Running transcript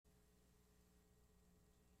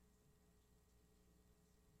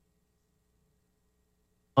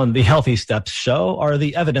on the Healthy Steps show are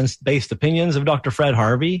the evidence-based opinions of Dr. Fred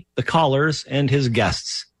Harvey, the callers, and his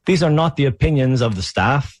guests. These are not the opinions of the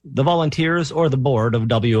staff, the volunteers, or the board of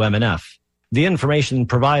WMNF. The information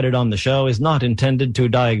provided on the show is not intended to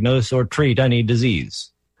diagnose or treat any disease.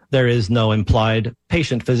 There is no implied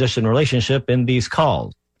patient-physician relationship in these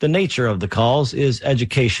calls. The nature of the calls is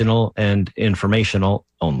educational and informational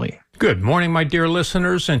only. Good morning, my dear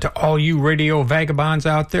listeners, and to all you radio vagabonds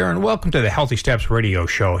out there, and welcome to the Healthy Steps radio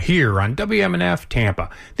show here on WMNF Tampa,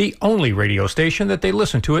 the only radio station that they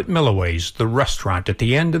listen to at Milliways, the restaurant at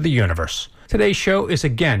the end of the universe. Today's show is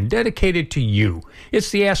again dedicated to you. It's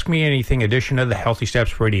the Ask Me Anything edition of the Healthy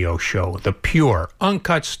Steps radio show, the pure,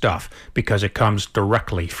 uncut stuff, because it comes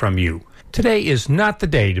directly from you. Today is not the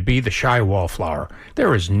day to be the shy wallflower.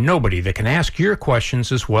 There is nobody that can ask your questions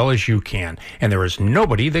as well as you can, and there is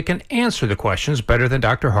nobody that can answer the questions better than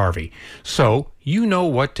Dr. Harvey. So, you know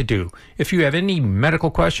what to do. If you have any medical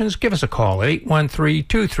questions, give us a call at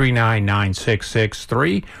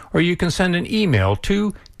 813-239-9663, or you can send an email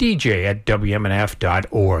to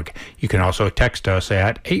dj@wmnf.org. You can also text us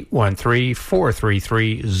at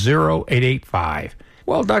 813-433-0885.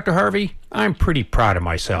 Well, Dr. Harvey, I'm pretty proud of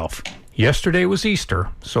myself. Yesterday was Easter,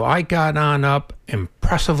 so I got on up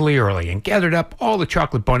impressively early and gathered up all the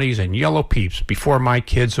chocolate bunnies and yellow peeps before my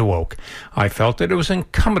kids awoke. I felt that it was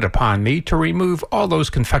incumbent upon me to remove all those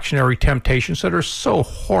confectionery temptations that are so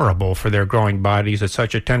horrible for their growing bodies at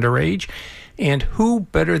such a tender age. And who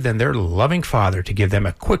better than their loving father to give them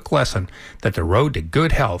a quick lesson that the road to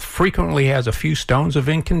good health frequently has a few stones of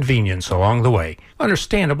inconvenience along the way.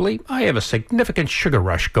 Understandably, I have a significant sugar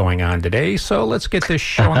rush going on today, so let's get this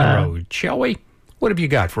show on the road, shall we? What have you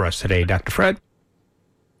got for us today, Dr. Fred?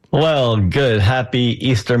 Well, good. Happy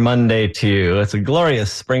Easter Monday to you. It's a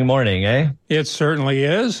glorious spring morning, eh? It certainly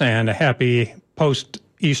is, and a happy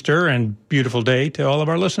post-Easter and beautiful day to all of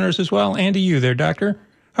our listeners as well, and to you there, Doctor.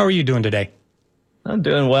 How are you doing today? I'm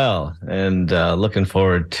doing well, and looking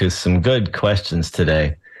forward to some good questions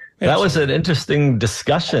today. That was an interesting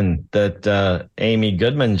discussion that Amy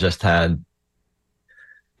Goodman just had.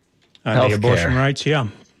 The abortion rights, yeah.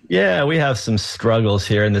 Yeah, we have some struggles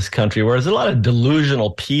here in this country where there's a lot of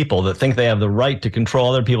delusional people that think they have the right to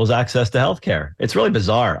control other people's access to health care. It's really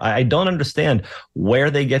bizarre. I don't understand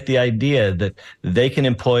where they get the idea that they can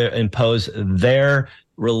impose their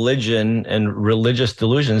religion and religious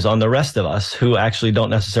delusions on the rest of us who actually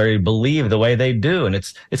don't necessarily believe the way they do. And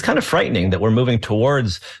it's kind of frightening that we're moving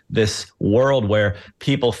towards this world where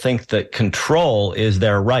people think that control is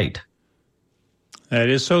their right. That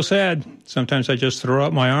is so sad. Sometimes I just throw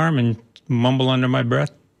out my arm and mumble under my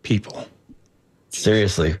breath, people.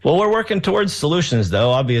 Seriously. Well, we're working towards solutions, though,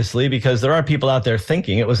 obviously, because there are people out there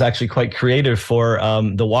thinking. It was actually quite creative for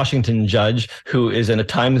the Washington judge, who is in a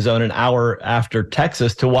time zone an hour after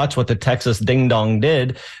Texas, to watch what the Texas ding-dong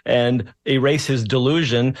did and erase his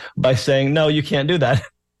delusion by saying, no, you can't do that.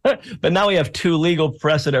 But now we have two legal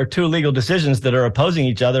decisions that are opposing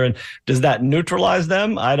each other. And does that neutralize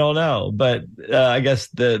them? I don't know. But I guess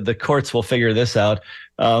the courts will figure this out.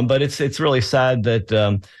 But it's really sad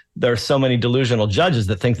that there are so many delusional judges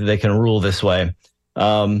that think that they can rule this way.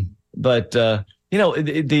 But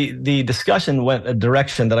the discussion went a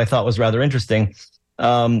direction that I thought was rather interesting.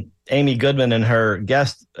 Amy Goodman and her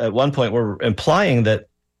guest at one point were implying that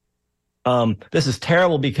this is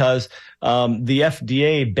terrible because the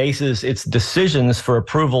FDA bases its decisions for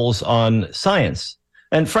approvals on science.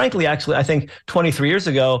 And frankly, actually, I think 23 years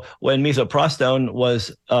ago when misoprostone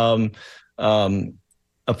was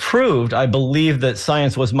approved, I believe that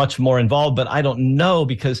science was much more involved, but I don't know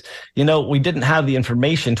because, we didn't have the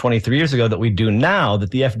information 23 years ago that we do now,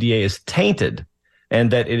 that the FDA is tainted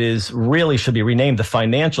and that it is really should be renamed the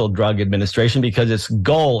Financial Drug Administration because its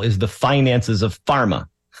goal is the finances of pharma.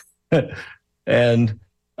 And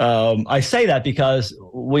I say that because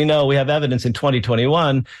we know we have evidence in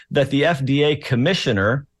 2021 that the FDA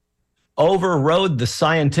commissioner overrode the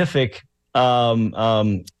scientific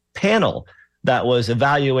panel that was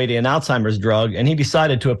evaluating an Alzheimer's drug, and he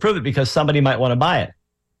decided to approve it because somebody might want to buy it.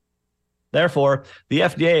 Therefore, the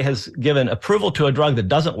FDA has given approval to a drug that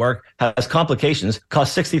doesn't work, has complications,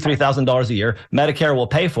 costs $63,000 a year. Medicare will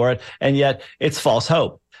pay for it, and yet it's false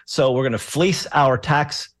hope. So we're going to fleece our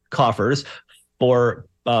tax coffers for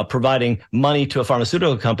providing money to a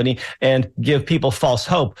pharmaceutical company and give people false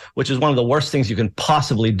hope, which is one of the worst things you can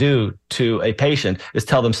possibly do to a patient, is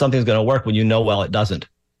tell them something's going to work when you know well it doesn't.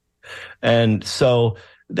 And so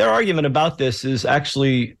their argument about this is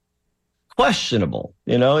actually questionable.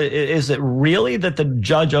 Is it really that the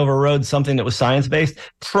judge overrode something that was science-based?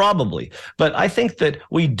 Probably. But I think that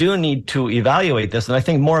we do need to evaluate this. And I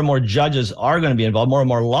think more and more judges are going to be involved, more and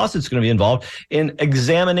more lawsuits are going to be involved in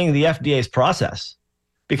examining the FDA's process.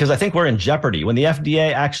 Because I think we're in jeopardy when the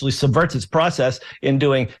FDA actually subverts its process in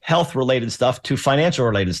doing health-related stuff to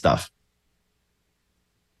financial-related stuff.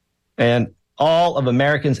 And all of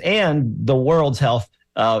Americans and the world's health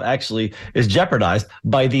actually is jeopardized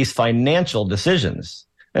by these financial decisions.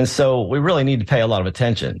 And so we really need to pay a lot of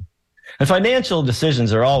attention. And financial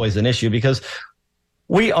decisions are always an issue because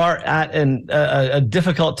we are at a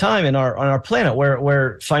difficult time on our planet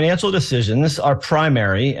where financial decisions are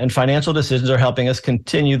primary, and financial decisions are helping us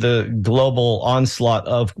continue the global onslaught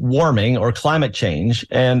of warming or climate change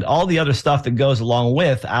and all the other stuff that goes along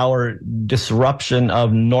with our disruption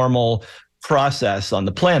of normal process on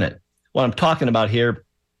the planet. What I'm talking about here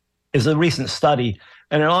is a recent study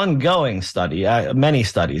and an ongoing study, many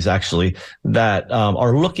studies actually, that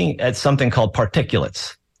are looking at something called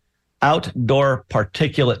particulates. Outdoor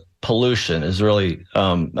particulate pollution is really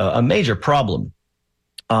a major problem.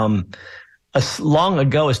 As long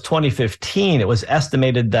ago as 2015, it was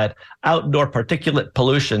estimated that outdoor particulate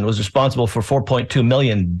pollution was responsible for 4.2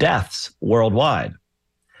 million deaths worldwide.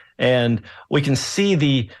 And we can see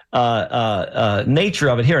the nature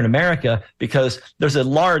of it here in America because there's a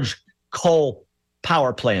large coal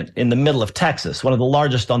power plant in the middle of Texas, one of the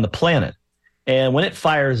largest on the planet. And when it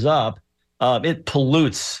fires up, it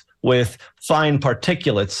pollutes with fine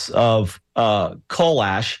particulates of coal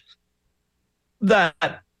ash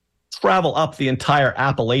that travel up the entire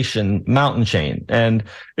Appalachian mountain chain. And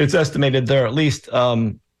it's estimated there are at least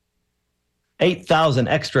 8,000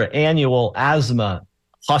 extra annual asthma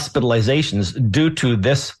hospitalizations due to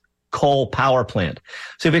this coal power plant.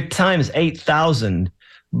 So if it times 8,000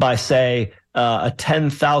 by, say, a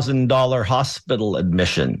 $10,000 hospital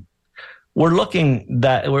admission,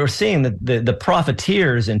 we're seeing that the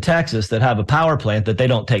profiteers in Texas that have a power plant that they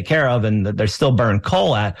don't take care of and that they still burn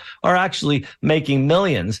coal at are actually making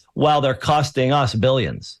millions while they're costing us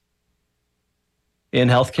billions in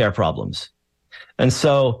healthcare problems. And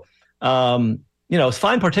so, it's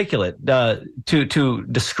fine particulate to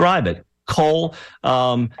describe it. Coal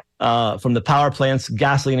from the power plants,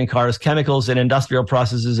 gasoline in cars, chemicals in industrial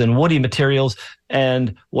processes, and woody materials,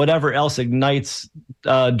 and whatever else ignites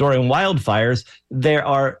during wildfires, there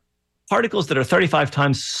are particles that are 35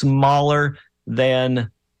 times smaller than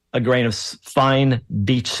a grain of fine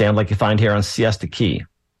beach sand like you find here on Siesta Key.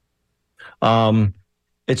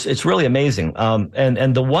 It's really amazing.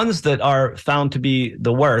 And the ones that are found to be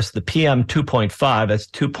the worst, the PM 2.5, that's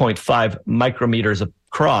 2.5 micrometers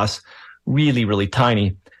across, really, really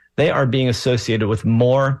tiny, they are being associated with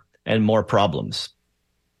more and more problems.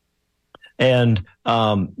 And,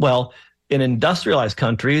 in industrialized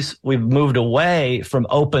countries, we've moved away from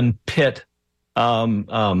open pit fires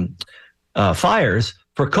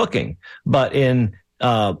for cooking. But in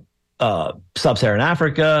sub-Saharan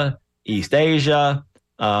Africa, East Asia,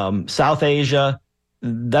 South Asia,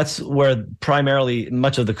 that's where primarily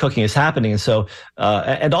much of the cooking is happening. And so,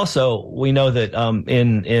 and also we know that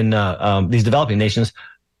in these developing nations,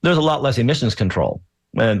 there's a lot less emissions control.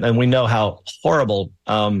 And we know how horrible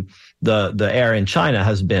the air in China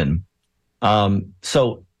has been.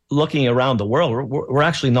 So looking around the world, we're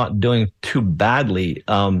actually not doing too badly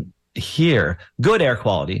here. Good air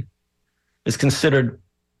quality is considered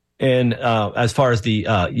in, as far as the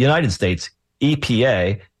United States,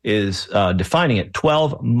 EPA is defining it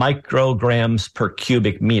 12 micrograms per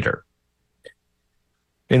cubic meter.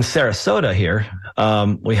 In Sarasota here,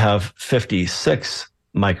 we have 56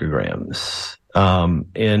 micrograms.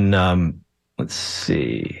 Let's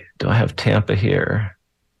see, do I have Tampa here?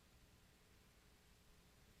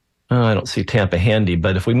 I don't see Tampa handy,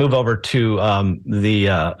 but if we move over to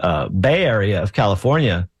the Bay Area of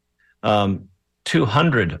California,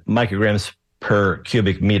 200 micrograms per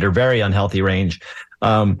cubic meter, very unhealthy range.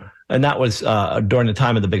 And that was during the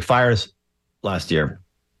time of the big fires last year.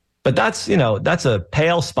 But that's a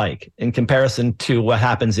pale spike in comparison to what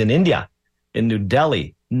happens in India, in New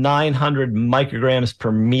Delhi, 900 micrograms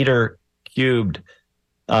per meter cubed.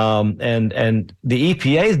 And the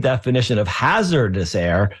EPA's definition of hazardous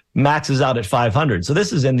air maxes out at 500. So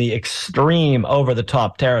this is in the extreme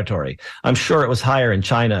over-the-top territory. I'm sure it was higher in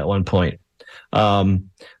China at one point.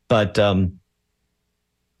 But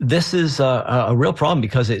this is a real problem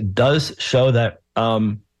because it does show that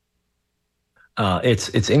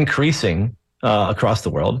it's increasing across the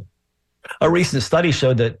world. A recent study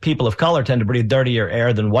showed that people of color tend to breathe dirtier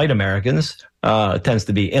air than white Americans. It tends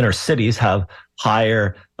to be inner cities have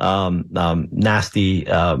higher nasty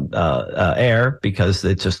air because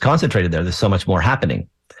it's just concentrated there. There's so much more happening.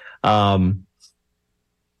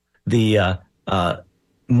 The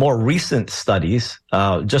more recent studies,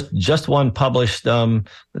 just one published,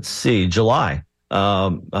 July,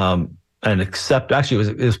 and it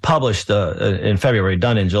was published in February,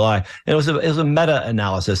 done in July. And it was a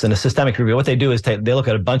meta-analysis and a systemic review. What they do is they look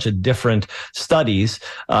at a bunch of different studies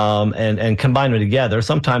and combine them together.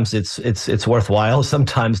 Sometimes it's worthwhile,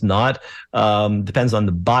 sometimes not. Depends on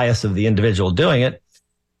the bias of the individual doing it.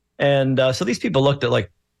 And so these people looked at like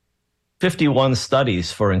 51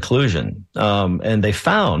 studies for inclusion, and they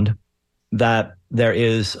found that there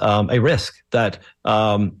is a risk that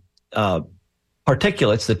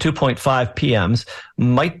particulates, the 2.5 PMs,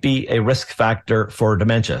 might be a risk factor for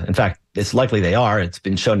dementia. In fact, it's likely they are. It's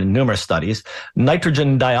been shown in numerous studies.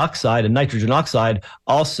 Nitrogen dioxide and nitrogen oxide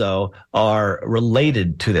also are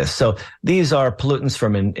related to this. So these are pollutants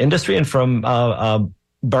from industry and from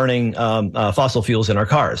burning fossil fuels in our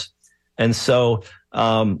cars. And so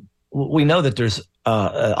we know that there's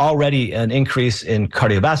already an increase in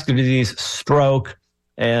cardiovascular disease, stroke,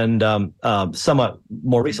 and somewhat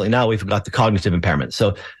more recently, now we've got the cognitive impairment.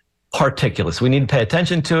 So particulates, we need to pay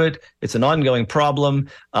attention to it. It's an ongoing problem.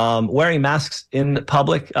 Wearing masks in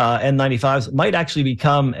public, N95s, might actually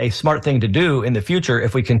become a smart thing to do in the future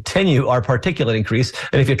if we continue our particulate increase.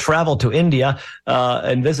 And if you travel to India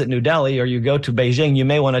and visit New Delhi, or you go to Beijing, you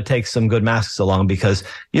may want to take some good masks along because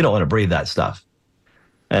you don't want to breathe that stuff.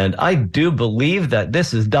 And I do believe that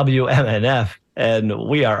this is WMNF, and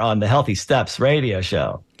we are on the Healthy Steps radio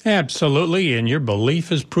show. Absolutely, and your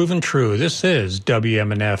belief is proven true. This is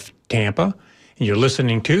WMNF Tampa, and you're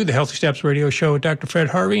listening to the Healthy Steps radio show with Dr. Fred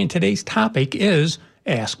Harvey, and today's topic is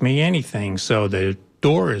Ask Me Anything. So the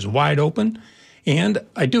door is wide open, and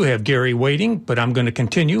I do have Gary waiting, but I'm going to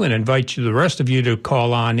continue and invite you, the rest of you, to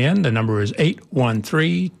call on in. The number is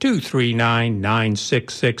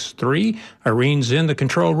 813-239-9663. Irene's in the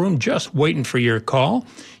control room just waiting for your call.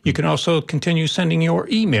 You can also continue sending your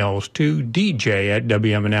emails to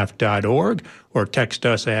dj@wmnf.org or text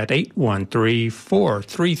us at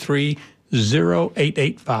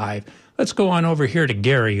 813-433-0885. Let's go on over here to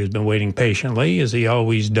Gary, who's been waiting patiently, as he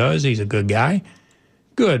always does. He's a good guy.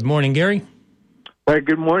 Good morning, Gary. Hi,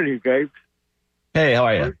 good morning, guys. Hey, how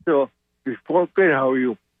are you? So, how are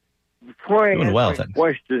you? Before I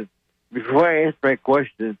ask my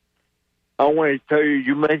question, I want to tell you,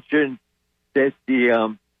 you mentioned that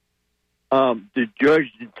the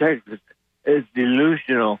judge in Texas is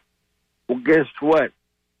delusional. Well, guess what?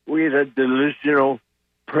 We had a delusional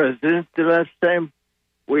president the last time.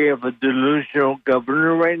 We have a delusional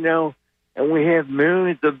governor right now, and we have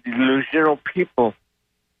millions of delusional people.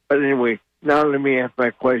 But anyway, now let me ask my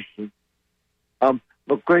question. My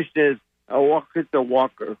question is, I walk at the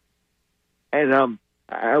walker, and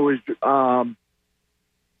I was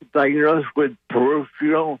diagnosed with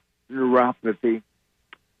peripheral neuropathy.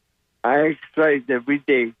 I exercise every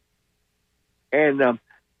day, and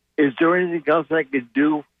is there anything else I could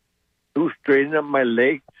do to straighten up my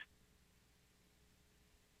legs?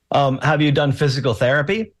 Have you done physical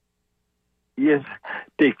therapy? Yes,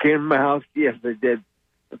 they came to my house. Yes, I did.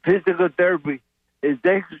 Physical therapy is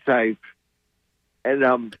exercise, and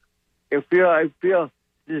I feel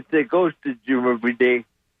since they go to the gym every day,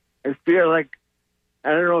 I feel like,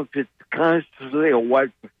 I don't know if it's consciously or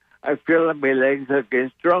what, I feel like my legs are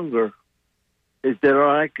getting stronger. Is that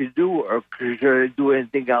all I could do, or should I do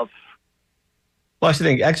anything else? Well, I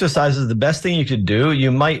actually think exercise is the best thing you could do.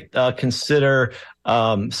 You might consider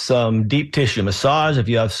some deep tissue massage if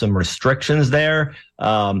you have some restrictions there.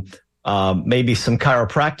 Maybe some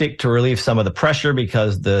chiropractic to relieve some of the pressure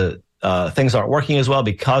because the things aren't working as well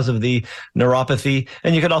because of the neuropathy.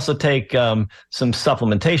 And you could also take some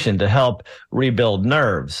supplementation to help rebuild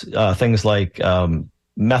nerves, things like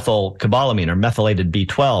methylcobalamin or methylated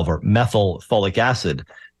B12 or methylfolic acid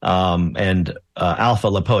and alpha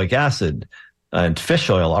lipoic acid and fish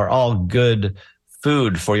oil are all good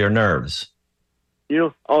food for your nerves. You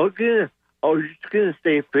know, I was just gonna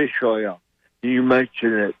say fish oil. You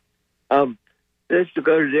mentioned it. That's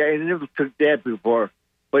because I never took that before.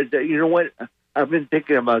 But you know what? I've been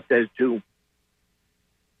thinking about that too.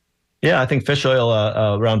 Yeah, I think fish oil,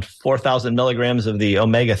 around 4,000 milligrams of the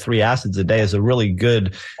omega-3 acids a day is a really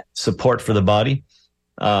good support for the body.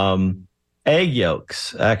 Egg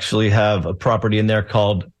yolks actually have a property in there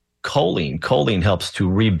called choline. Choline helps to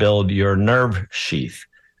rebuild your nerve sheath.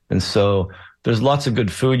 And so There's lots of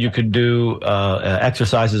good food you could do.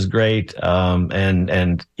 Exercise is great,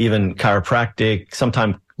 and even chiropractic,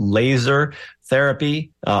 sometimes laser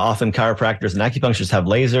therapy. Often chiropractors and acupuncturists have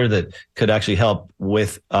laser that could actually help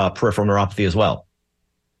with peripheral neuropathy as well.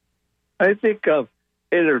 I think in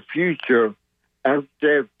the future,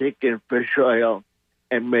 after I've taken fish oil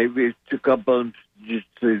and maybe a couple of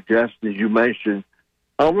suggestions you mentioned,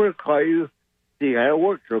 I'm going to call you, see how it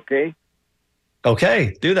works, okay?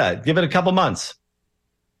 Okay, do that. Give it a couple months.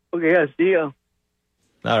 Okay, I'll see you.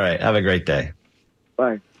 All right, have a great day.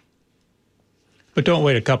 Bye. But don't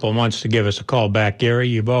wait a couple of months to give us a call back, Gary.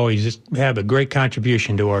 You've always have a great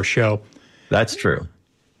contribution to our show. That's true.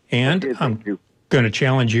 And okay, I'm going to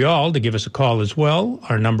challenge you all to give us a call as well.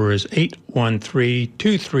 Our number is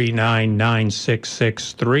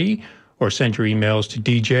 813-239-9663, or send your emails to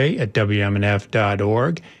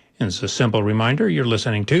dj@wmnf.org. And it's a simple reminder, you're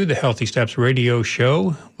listening to the Healthy Steps Radio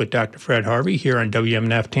Show with Dr. Fred Harvey here on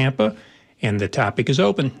WMNF Tampa, and the topic is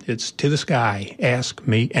open. It's to the sky. Ask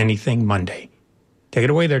Me Anything Monday. Take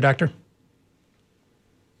it away there, Doctor.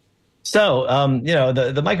 So,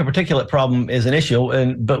 the microparticulate problem is an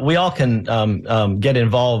issue, but we all can get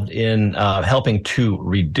involved in helping to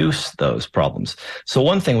reduce those problems. So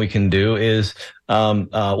one thing we can do is,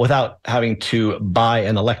 without having to buy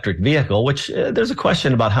an electric vehicle, which there's a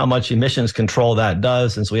question about how much emissions control that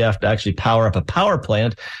does, since we have to actually power up a power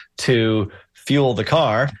plant to fuel the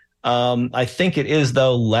car. I think it is,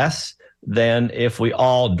 though, less than if we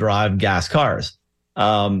all drive gas cars.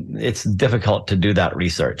 It's difficult to do that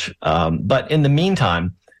research. But in the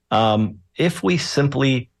meantime, if we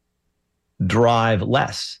simply drive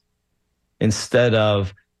less instead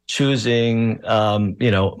of choosing,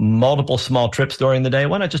 multiple small trips during the day,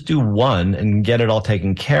 why not just do one and get it all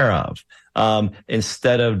taken care of?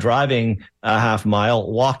 Instead of driving a half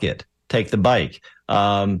mile, walk it, take the bike,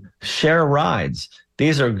 share rides.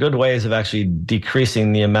 These are good ways of actually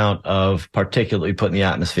decreasing the amount of particulate we put in the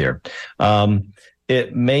atmosphere.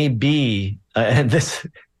 It may be, and this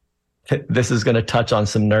is going to touch on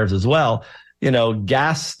some nerves as well.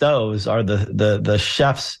 Gas stoves are the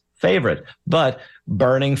chef's favorite, but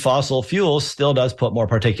burning fossil fuels still does put more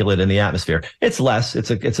particulate in the atmosphere. It's less.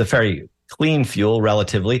 It's a very clean fuel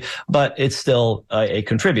relatively, but it's still a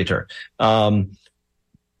contributor. The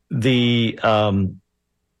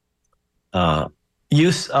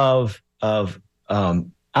use of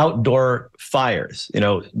outdoor fires,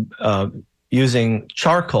 using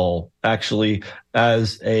charcoal actually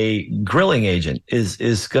as a grilling agent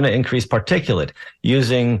is going to increase particulate.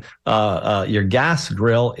 Using your gas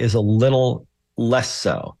grill is a little less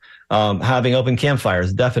so. Having open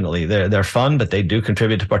campfires, definitely. They're fun, but they do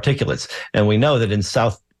contribute to particulates. And we know that in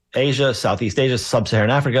South Asia, Southeast Asia, Sub-Saharan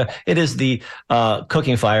Africa, it is the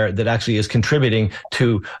cooking fire that actually is contributing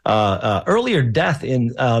to earlier death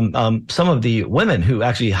in some of the women who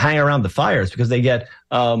actually hang around the fires because they get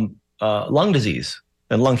lung disease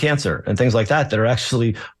and lung cancer and things like that are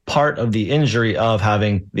actually part of the injury of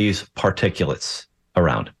having these particulates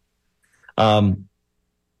around.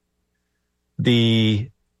 The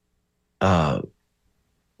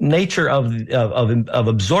nature of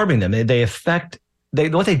absorbing them,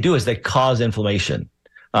 what they do is they cause inflammation.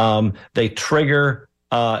 They trigger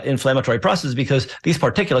inflammatory processes because these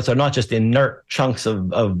particulates are not just inert chunks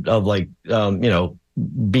of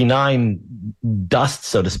benign dust,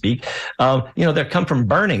 so to speak. They come from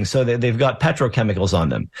burning, so they've got petrochemicals on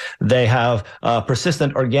them. They have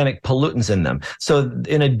persistent organic pollutants in them. So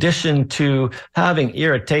in addition to having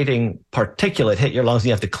irritating particulate hit your lungs and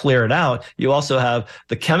you have to clear it out, you also have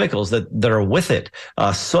the chemicals that are with it.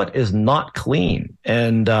 Soot is not clean,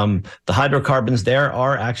 and the hydrocarbons there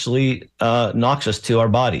are actually noxious to our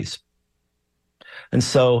bodies. And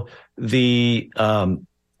so the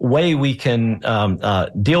way we can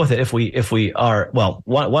deal with it, if we are, well,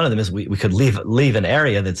 one of them is we could leave an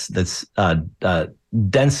area that's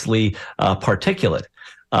densely particulate,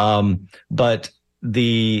 but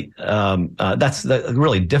that's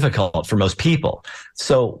really difficult for most people.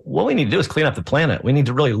 So what we need to do is clean up the planet. We need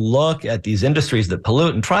to really look at these industries that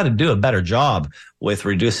pollute and try to do a better job with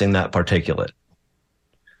reducing that particulate.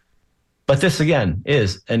 But this, again,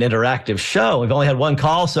 is an interactive show. We've only had one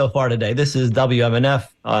call so far today. This is WMNF,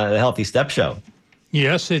 the Healthy Step Show.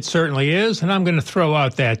 Yes, it certainly is. And I'm going to throw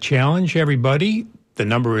out that challenge, everybody. The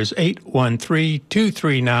number is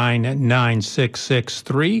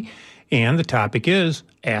 813-239-9663. And the topic is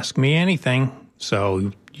Ask Me Anything.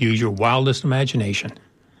 So use your wildest imagination.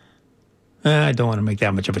 I don't want to make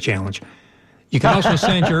that much of a challenge. You can also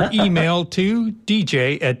send your email to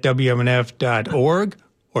dj@wmnf.org.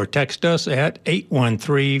 or text us at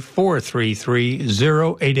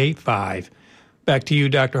 813-433-0885. Back to you,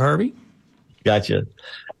 Dr. Harvey. Gotcha.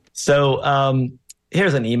 So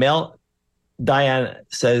here's an email. Diane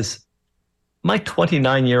says, my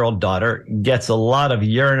 29-year-old daughter gets a lot of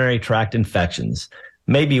urinary tract infections,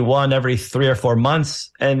 maybe one every 3 or 4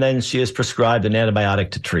 months, and then she is prescribed an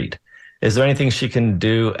antibiotic to treat. Is there anything she can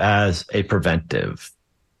do as a preventive?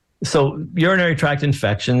 So urinary tract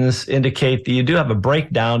infections indicate that you do have a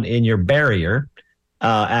breakdown in your barrier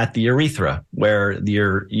at the urethra, where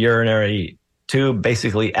your urinary tube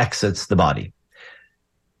basically exits the body.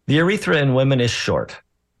 The urethra in women is short,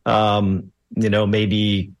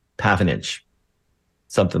 maybe half an inch,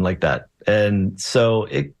 something like that. And so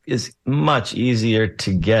it is much easier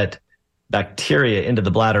to get bacteria into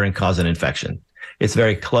the bladder and cause an infection. It's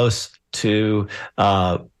very close to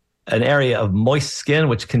an area of moist skin,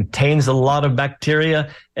 which contains a lot of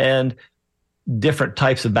bacteria, and different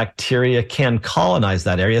types of bacteria can colonize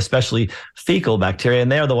that area, especially fecal bacteria,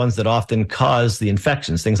 and they are the ones that often cause the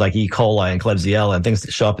infections, things like E. coli and Klebsiella and things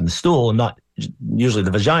that show up in the stool and not usually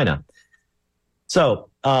the vagina. So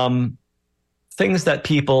things that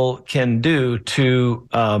people can do to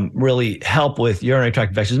really help with urinary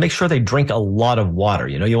tract infections, make sure they drink a lot of water.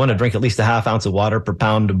 You want to drink at least a half ounce of water per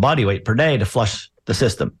pound of body weight per day to flush the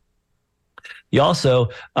system. You also,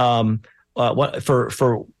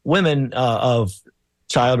 for women of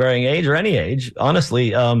childbearing age or any age,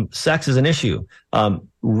 honestly, sex is an issue.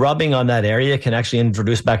 Rubbing on that area can actually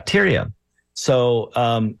introduce bacteria. So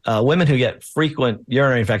women who get frequent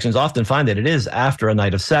urinary infections often find that it is after a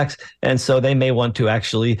night of sex, and so they may want to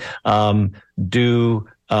actually do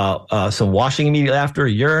some washing immediately after,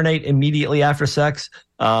 urinate immediately after sex,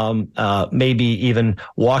 maybe even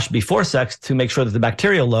wash before sex to make sure that the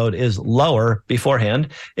bacterial load is lower beforehand.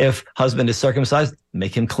 If husband is circumcised,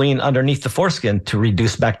 make him clean underneath the foreskin to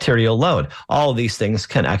reduce bacterial load. All of these things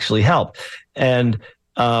can actually help. And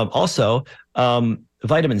also,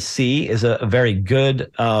 vitamin C is a very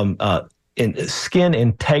good skin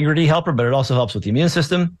integrity helper, but it also helps with the immune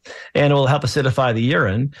system, and it will help acidify the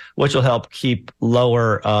urine, which will help keep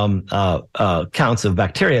lower counts of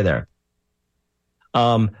bacteria there.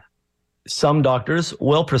 Some doctors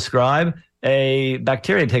will prescribe a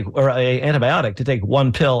bacteria to take, or a antibiotic to take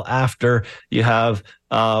 1 pill after you have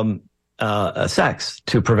sex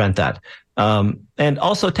to prevent that. And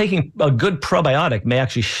also taking a good probiotic may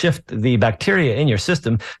actually shift the bacteria in your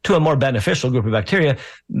system to a more beneficial group of bacteria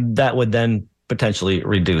that would then potentially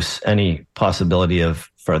reduce any possibility of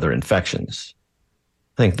further infections.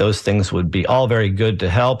 I think those things would be all very good to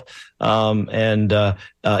help, and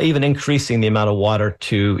even increasing the amount of water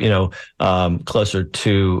to, closer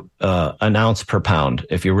to an ounce per pound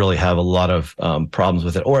if you really have a lot of problems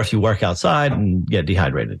with it, or if you work outside and get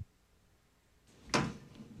dehydrated.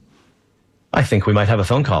 I think we might have a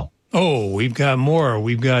phone call. Oh, we've got more.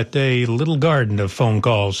 We've got a little garden of phone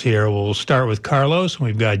calls here. We'll start with Carlos.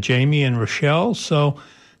 We've got Jamie and Rochelle. So,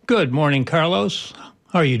 good morning, Carlos.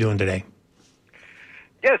 How are you doing today?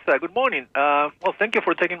 Yes, good morning. Well, thank you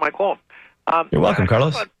for taking my call. You're welcome,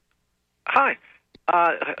 Carlos. Hi.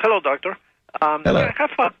 Hello, doctor. Hello. I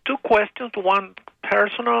have 2 questions, one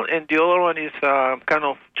personal and the other one is kind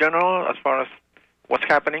of general as far as what's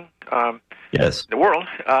happening Yes. in the world.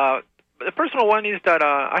 The personal one is that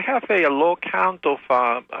I have a low count of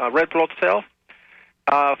red blood cells.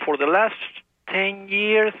 For the last 10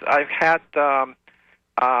 years, I've had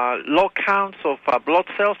low counts of blood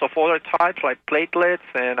cells of other types like platelets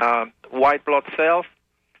and white blood cells.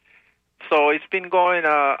 So it's been going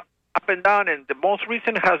up and down, and the most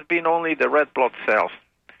recent has been only the red blood cells.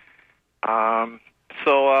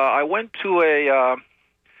 So I went to a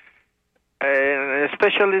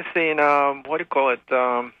specialist in,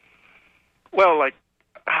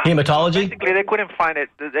 Hematology? Basically, they couldn't find it.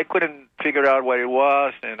 They couldn't figure out what it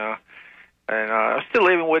was, and I'm still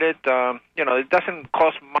living with it. It doesn't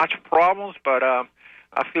cause much problems, but I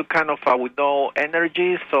feel kind of with no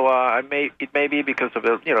energy. So it may be because of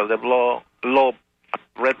the low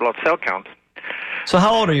red blood cell count. So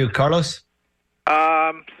how old are you, Carlos?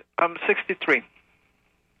 I'm 63.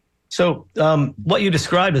 So what you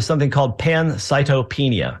described is something called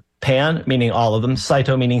pancytopenia. Pan meaning all of them,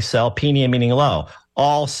 cyto meaning cell, penia meaning low.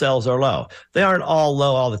 All cells are low. They aren't all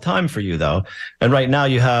low all the time for you, though. And right now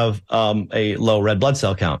you have a low red blood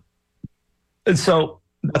cell count. And so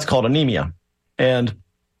that's called anemia. And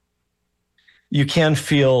you can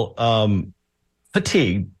feel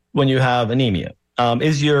fatigued when you have anemia.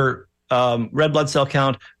 Is your red blood cell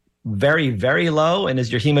count very, very low? And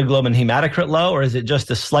is your hemoglobin hematocrit low? Or is it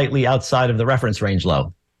just a slightly outside of the reference range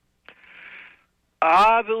low?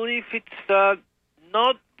 I believe it's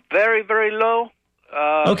not very, very low.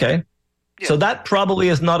 Okay. So that probably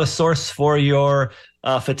is not a source for your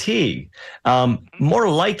fatigue. More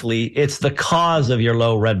likely, it's the cause of your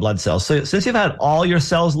low red blood cells. So since you've had all your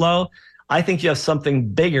cells low, I think you have something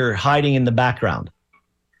bigger hiding in the background.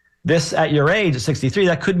 This, at your age, at 63,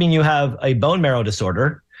 that could mean you have a bone marrow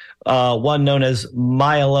disorder, one known as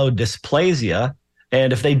myelodysplasia.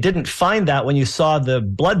 And if they didn't find that when you saw the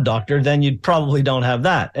blood doctor, then you probably don't have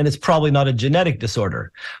that. And it's probably not a genetic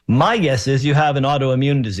disorder. My guess is you have an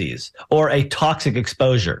autoimmune disease or a toxic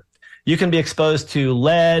exposure. You can be exposed to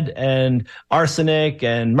lead and arsenic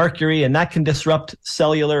and mercury, and that can disrupt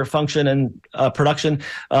cellular function and production.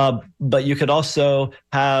 But you could also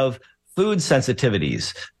have food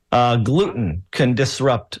sensitivities. Gluten can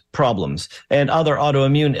disrupt problems, and other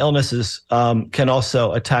autoimmune illnesses can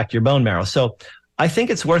also attack your bone marrow. So I think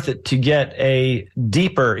it's worth it to get a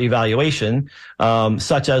deeper evaluation,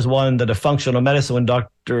 such as one that a functional medicine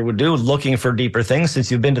doctor would do, looking for deeper things,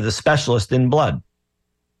 since you've been to the specialist in blood.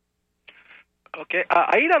 Okay.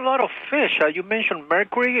 I eat a lot of fish. You mentioned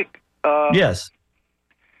mercury. Yes.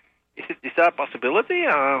 Is that a possibility?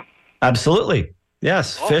 Absolutely.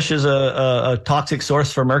 Yes. Oh. Fish is a toxic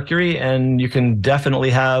source for mercury, and you can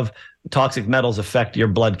definitely have toxic metals affect your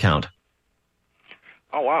blood count.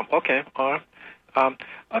 Oh, wow. Okay. All right.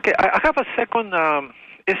 Okay, I have a second.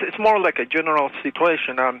 It's more like a general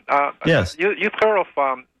situation. Yes. You've heard of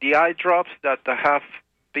the eye drops that have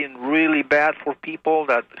been really bad for people,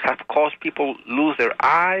 that have caused people lose their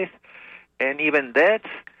eyes and even deaths.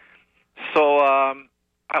 So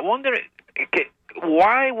I wonder,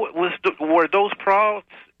 why were those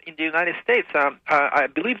products in the United States? I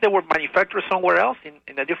believe they were manufactured somewhere else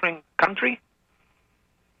in a different country.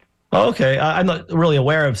 Okay, I'm not really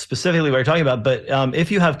aware of specifically what you're talking about, but if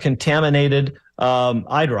you have contaminated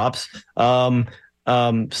eye drops,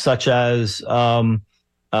 such as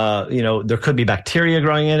there could be bacteria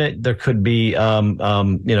growing in it, there could be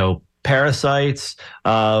parasites.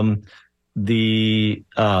 The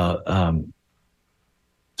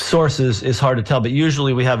sources is hard to tell, but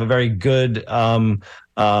usually we have a very good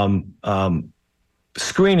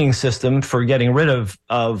screening system for getting rid of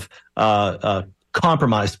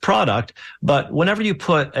compromised product. But whenever you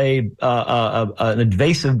put an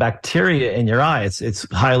invasive bacteria in your eye, it's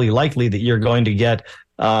highly likely that you're going to get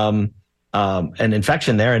an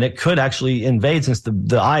infection there, and it could actually invade, since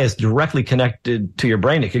the eye is directly connected to your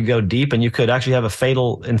brain. It could go deep, and you could actually have a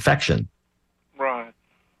fatal infection. Right.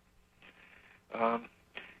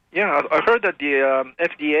 Yeah, I heard that the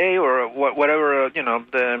FDA or whatever,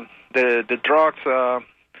 the drugs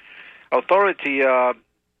authority,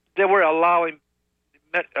 they were allowing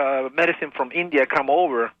medicine from India come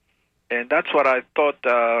over, and that's what I thought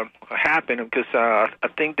happened, because I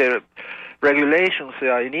think the regulations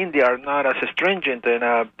in India are not as stringent, and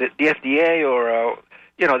the FDA or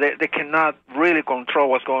they cannot really control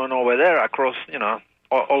what's going on over there across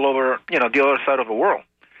all over the other side of the world.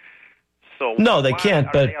 So no, they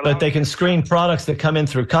can't, but they can screen products that come in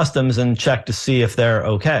through customs and check to see if they're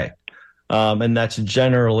okay. And that's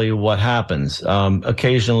generally what happens.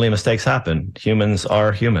 Occasionally mistakes happen. Humans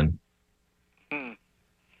are human.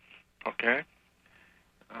 Okay.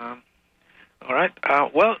 All right.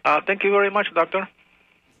 Thank you very much, Doctor.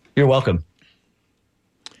 You're welcome.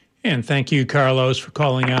 And thank you, Carlos, for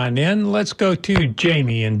calling on in. Let's go to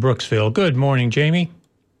Jamie in Brooksville. Good morning, Jamie.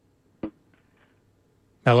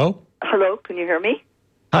 Hello? Hello, can you hear me?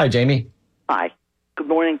 Hi, Jamie. Hi. Good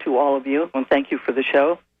morning to all of you, and thank you for the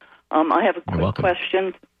show. I have a quick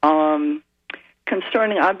question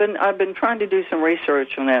concerning. I've been trying to do some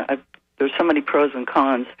research on it. There's so many pros and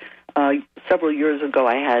cons. Several years ago,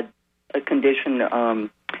 I had a condition.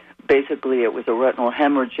 Basically, it was a retinal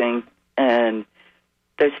hemorrhaging, and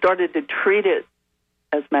they started to treat it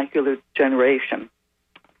as macular degeneration,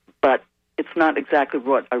 but it's not exactly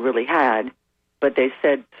what I really had. But they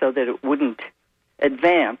said so that it wouldn't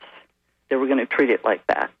advance, they were going to treat it like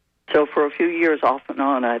that. So for a few years, off and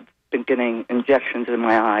on, I've been getting injections in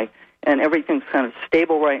my eye, and everything's kind of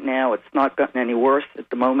stable right now. It's not gotten any worse at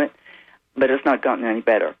the moment, but it's not gotten any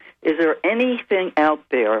better. Is there anything out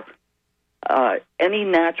there, any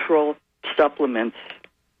natural supplements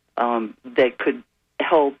that could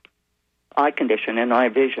help eye condition and eye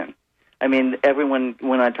vision? I mean, everyone,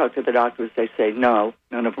 when I talk to the doctors, they say no,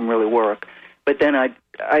 none of them really work. But then I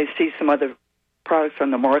see some other products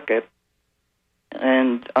on the market,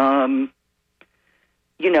 and it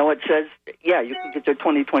says, you can get your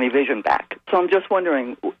 20/20 vision back. So I'm just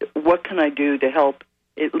wondering, what can I do to help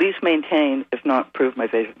at least maintain, if not improve, my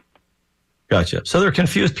vision? Gotcha. So there are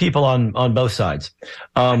confused people on both sides.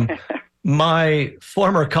 my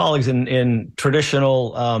former colleagues in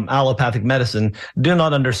traditional allopathic medicine do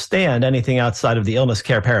not understand anything outside of the illness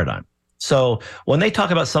care paradigm. So when they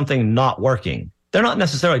talk about something not working, they're not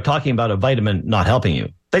necessarily talking about a vitamin not helping you.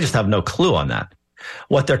 They just have no clue on that.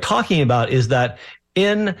 What they're talking about is that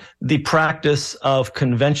in the practice of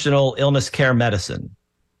conventional illness care medicine,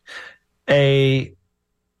 a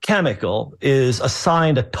chemical is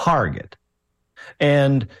assigned a target,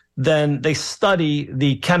 and then they study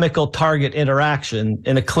the chemical target interaction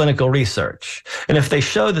in a clinical research. And if they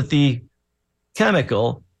show that the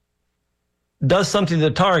chemical does something to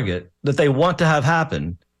the target that they want to have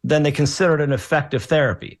happen, then they consider it an effective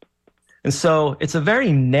therapy. And so it's a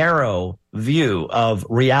very narrow view of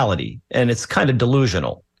reality, and it's kind of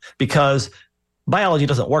delusional because biology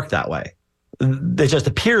doesn't work that way. It just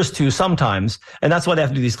appears to sometimes, and that's why they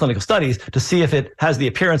have to do these clinical studies to see if it has the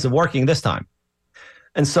appearance of working this time.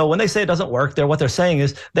 And so when they say it doesn't work, what they're saying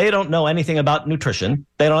is they don't know anything about nutrition.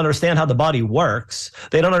 They don't understand how the body works.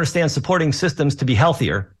 They don't understand supporting systems to be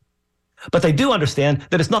healthier. But they do understand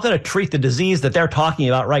that it's not going to treat the disease that they're talking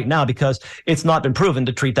about right now because it's not been proven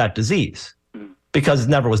to treat that disease, because it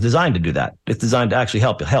never was designed to do that. It's designed to actually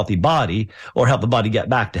help a healthy body or help the body get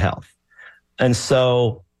back to health. And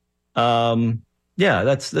so,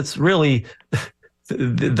 that's really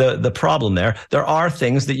the problem there. There are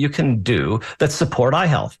things that you can do that support eye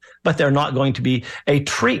health, but they're not going to be a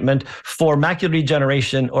treatment for macular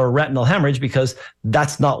degeneration or retinal hemorrhage because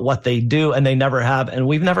that's not what they do, and they never have. And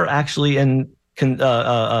we've never actually in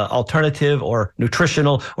alternative or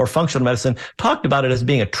nutritional or functional medicine talked about it as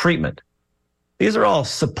being a treatment. These are all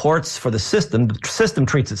supports for the system. The system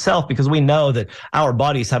treats itself because we know that our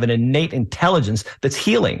bodies have an innate intelligence that's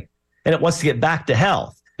healing, and it wants to get back to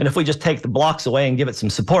health. And if we just take the blocks away and give it some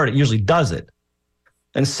support, it usually does it.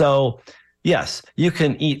 And so, yes, you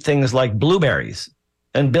can eat things like blueberries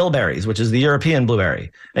and bilberries, which is the European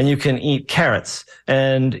blueberry, and you can eat carrots,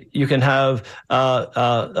 and you can have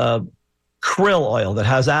krill oil that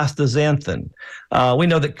has astaxanthin. We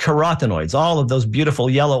know that carotenoids, all of those beautiful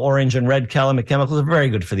yellow, orange, and red chemicals are very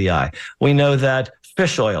good for the eye. We know that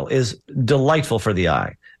fish oil is delightful for the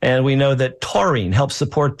eye. And we know that taurine helps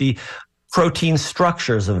support the protein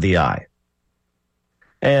structures of the eye.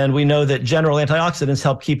 And we know that general antioxidants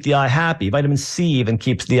help keep the eye happy. Vitamin C even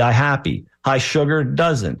keeps the eye happy. High sugar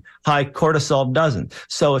doesn't. High cortisol doesn't.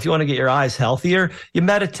 So if you want to get your eyes healthier, you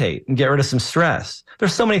meditate and get rid of some stress.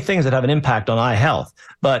 There's so many things that have an impact on eye health,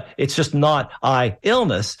 but it's just not eye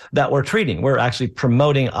illness that we're treating. We're actually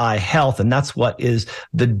promoting eye health, and that's what is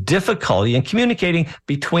the difficulty in communicating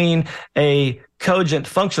between a cogent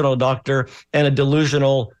functional doctor and a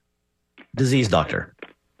delusional disease doctor.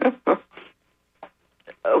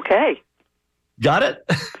 Okay. Got it?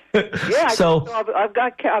 Yeah. So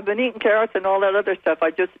I've been eating carrots and all that other stuff. I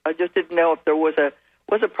just didn't know if there was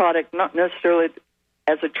a product, not necessarily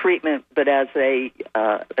as a treatment, but as a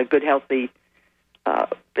good healthy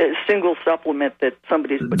single supplement that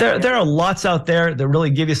somebody's put together. There are lots out there that really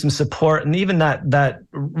give you some support, and even that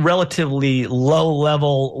relatively low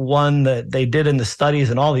level one that they did in the studies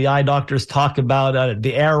and all the eye doctors talk about,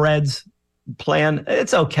 the AirReds plan,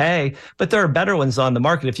 it's okay, but there are better ones on the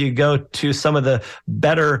market. If you go to some of the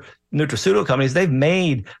better nutraceutical companies, they've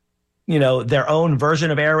made their own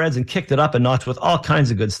version of AirReds and kicked it up a notch with all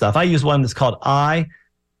kinds of good stuff. I use one that's called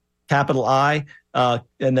capital I,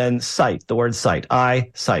 and then Sight, the word Sight,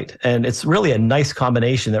 Sight. And it's really a nice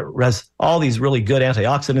combination that has all these really good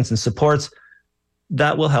antioxidants and supports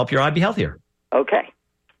that will help your eye be healthier. Okay.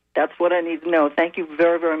 That's what I need to know. Thank you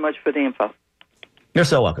very, very much for the info. You're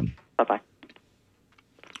so welcome. Bye-bye.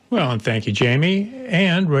 Well, and thank you, Jamie.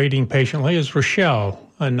 And waiting patiently is Rochelle,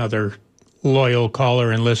 another loyal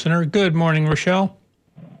caller and listener. Good morning, Rochelle.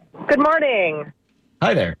 Good morning.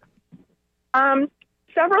 Hi there.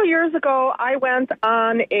 Several years ago, I went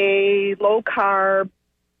on a low-carb,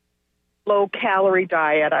 low-calorie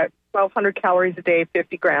diet. 1,200 calories a day,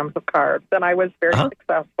 50 grams of carbs. And I was very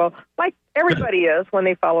successful, like everybody is when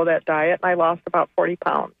they follow that diet. And I lost about 40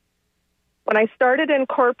 pounds. When I started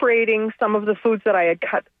incorporating some of the foods that I had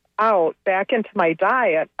cut out back into my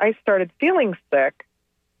diet, I started feeling sick.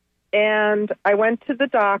 And I went to the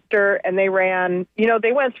doctor, and they went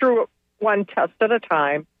through one test at a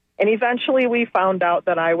time. And eventually we found out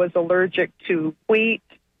that I was allergic to wheat,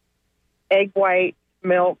 egg white,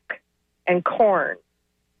 milk, and corn.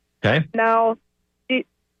 Okay. Now,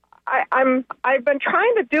 I've been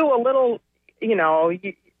trying to do a little,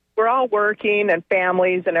 we're all working and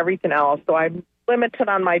families and everything else, so I'm limited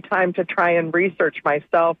on my time to try and research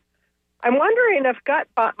myself. I'm wondering if gut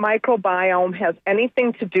microbiome has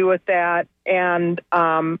anything to do with that, and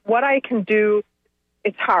what I can do.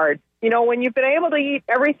 It's hard. You know, when you've been able to eat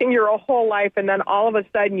everything your whole life and then all of a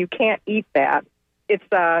sudden you can't eat that, it's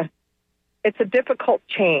a difficult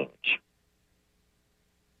change.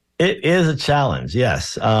 It is a challenge,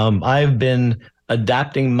 yes. I've been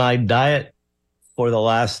adapting my diet for the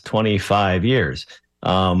last 25 years.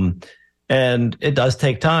 And it does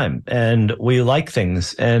take time, and we like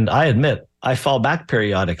things. And I admit, I fall back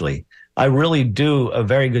periodically. I really do a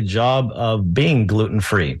very good job of being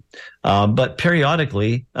gluten-free. But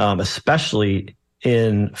periodically, especially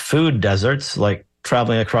in food deserts, like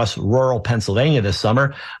traveling across rural Pennsylvania this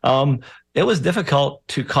summer, it was difficult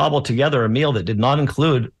to cobble together a meal that did not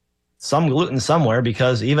include some gluten somewhere,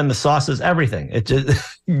 because even the sauce is everything. It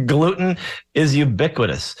just, gluten is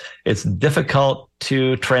ubiquitous. It's difficult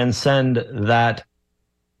to transcend that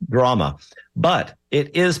drama, but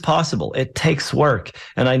it is possible. It takes work,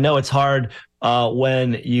 and I know it's hard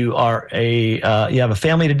when you are you have a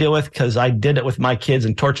family to deal with, because I did it with my kids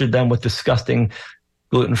and tortured them with disgusting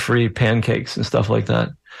gluten-free pancakes and stuff like that.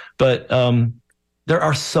 But there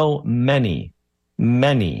are so many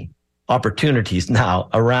opportunities now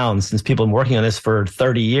around, since people have been working on this for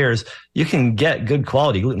 30 years. You can get good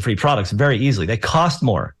quality gluten-free products very easily. They cost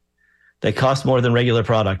more. They cost more than regular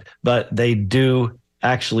product, but they do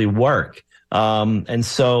actually work. And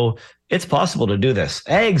so it's possible to do this.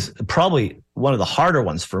 Eggs, probably one of the harder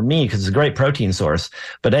ones for me, because it's a great protein source,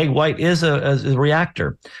 but egg white is a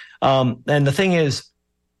reactor. And the thing is,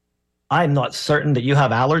 I'm not certain that you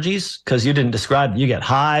have allergies, because you didn't describe, you get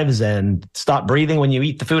hives and stop breathing when you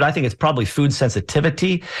eat the food. I think it's probably food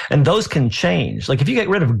sensitivity, and those can change. Like if you get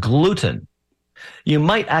rid of gluten, you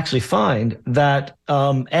might actually find that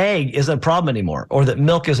egg isn't a problem anymore, or that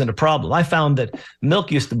milk isn't a problem. I found that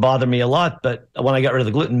milk used to bother me a lot, but when I got rid of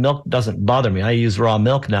the gluten, milk doesn't bother me. I use raw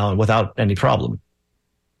milk now without any problem.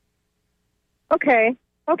 Okay.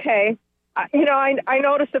 You know, I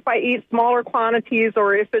notice if I eat smaller quantities,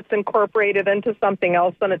 or if it's incorporated into something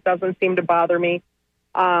else, then it doesn't seem to bother me.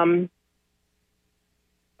 But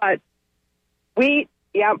wheat,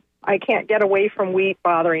 yeah, I can't get away from wheat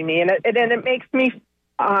bothering me, and it makes me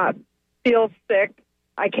feel sick.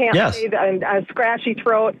 I can't say that, and a scratchy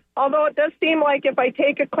throat. Although it does seem like if I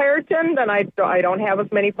take a Claritin, then I don't have as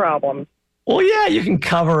many problems. Well, yeah, you can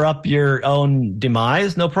cover up your own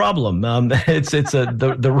demise, no problem.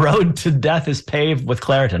 The road to death is paved with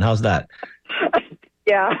Claritin. How's that?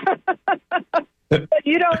 Yeah. But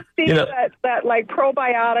you don't see that like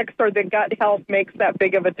probiotics or the gut health makes that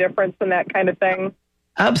big of a difference in that kind of thing?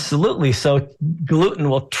 Absolutely. So gluten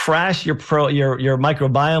will trash your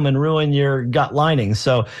microbiome and ruin your gut lining.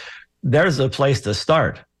 So there's a place to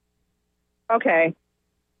start. Okay.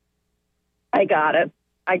 I got it.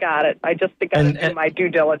 I just got to do my due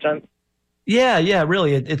diligence. Yeah,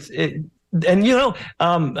 really. And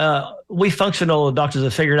we functional doctors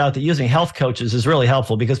have figured out that using health coaches is really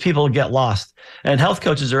helpful, because people get lost, and health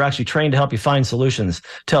coaches are actually trained to help you find solutions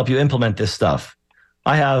to help you implement this stuff.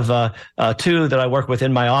 I have 2 that I work with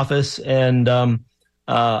in my office, and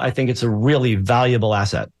I think it's a really valuable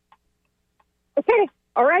asset. Okay.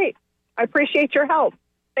 All right. I appreciate your help.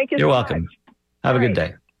 Thank you so much. You're welcome. Have a good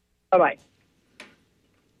day. Bye-bye.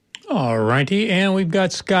 All righty, and we've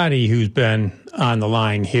got Scotty, who's been on the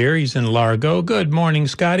line here. He's in Largo. Good morning,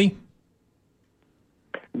 Scotty.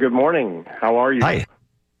 Good morning. How are you? Hi.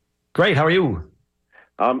 Great. How are you?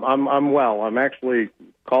 I'm well. I'm actually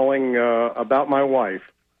calling about my wife.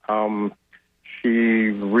 She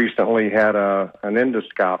recently had an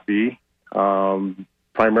endoscopy.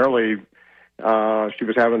 Primarily, she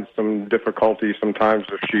was having some difficulty sometimes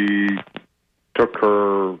if she took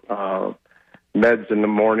her meds in the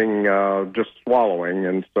morning, just swallowing.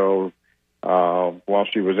 And so while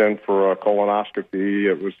she was in for a colonoscopy,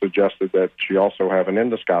 it was suggested that she also have an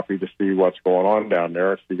endoscopy to see what's going on down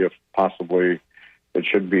there, see if possibly it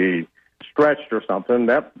should be stretched or something.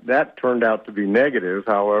 That turned out to be negative.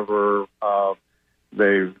 However,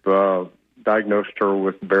 they've diagnosed her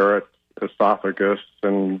with Barrett's esophagus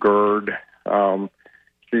and GERD.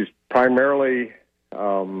 She's primarily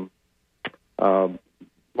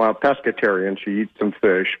pescatarian. She eats some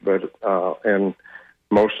fish, but and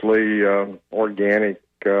mostly organic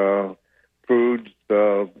foods.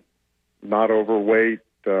 Not overweight.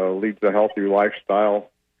 Leads a healthy lifestyle.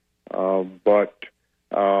 But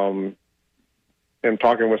in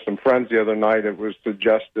talking with some friends the other night, it was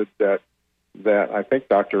suggested that I think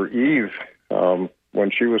Dr. Eve,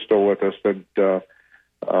 when she was still with us, had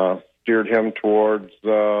steered him towards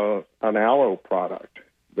an aloe product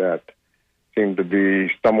that seemed to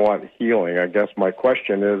be somewhat healing. I guess my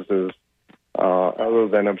question is other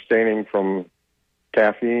than abstaining from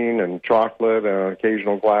caffeine and chocolate and an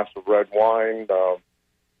occasional glass of red wine,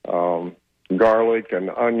 garlic and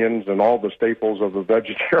onions and all the staples of a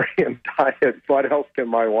vegetarian diet. What else can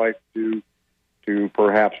my wife do to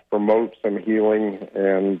perhaps promote some healing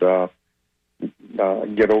and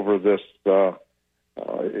get over this?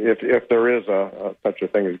 If there is such a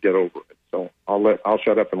thing as get over it. So I'll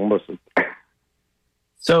shut up and listen.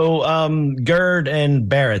 So GERD and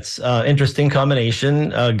Barrett's, interesting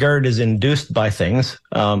combination. GERD is induced by things.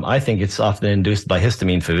 I think it's often induced by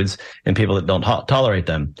histamine foods in people that don't tolerate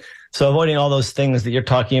them. So avoiding all those things that you're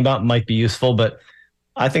talking about might be useful, but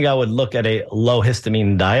I think I would look at a low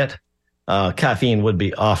histamine diet. Caffeine would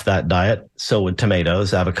be off that diet. So would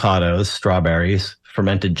tomatoes, avocados, strawberries,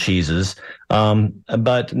 fermented cheeses,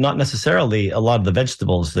 but not necessarily a lot of the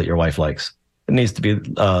vegetables that your wife likes. It needs to be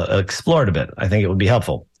explored a bit. I think it would be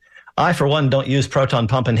helpful. I, for one, don't use proton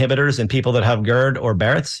pump inhibitors in people that have GERD or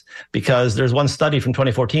Barrett's because there's one study from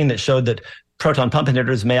 2014 that showed that proton pump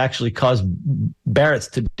inhibitors may actually cause Barrett's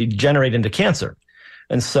to degenerate into cancer.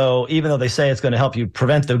 And so even though they say it's going to help you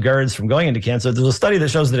prevent the GERDs from going into cancer, there's a study that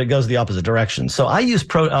shows that it goes the opposite direction. So I use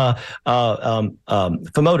famotidine,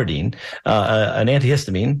 an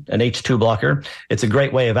antihistamine, an H2 blocker. It's a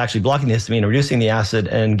great way of actually blocking the histamine, reducing the acid,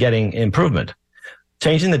 and getting improvement.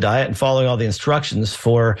 Changing the diet and following all the instructions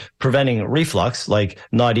for preventing reflux, like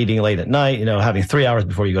not eating late at night, having 3 hours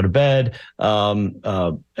before you go to bed, and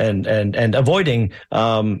avoiding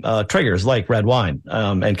triggers like red wine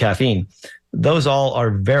and caffeine. Those all are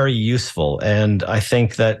very useful. And I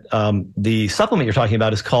think that the supplement you're talking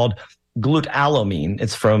about is called glutalamine.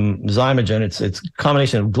 It's from Zymogen. It's a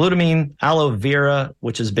combination of glutamine, aloe vera,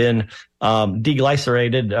 which has been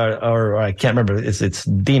deglycerated, or I can't remember. It's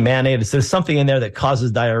demannated. There's something in there that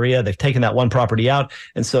causes diarrhea. They've taken that one property out,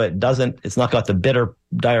 and so it's not got the bitter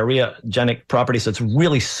diarrhea-genic property. So it's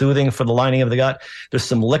really soothing for the lining of the gut. There's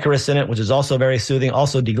some licorice in it, which is also very soothing,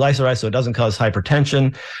 also deglycerized, so it doesn't cause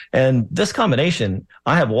hypertension. And this combination,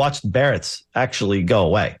 I have watched Barrett's actually go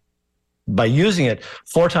away by using it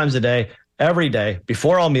 4 times a day, every day,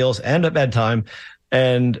 before all meals and at bedtime,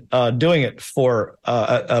 and doing it for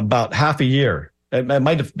about half a year. It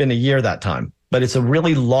might have been a year that time, but it's a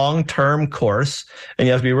really long-term course, and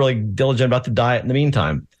you have to be really diligent about the diet in the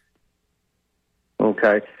meantime.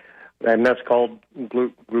 Okay. And that's called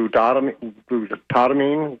glutatamine?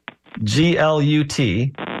 glutalamine.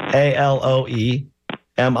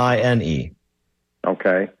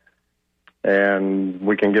 Okay. And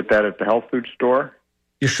we can get that at the health food store?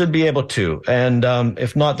 You should be able to. And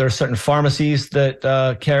if not, there are certain pharmacies that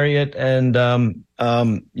carry it, and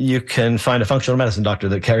you can find a functional medicine doctor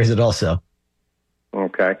that carries it also.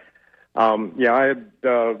 Okay. I had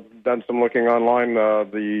done some looking online.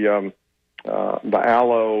 The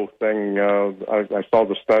aloe thing, I saw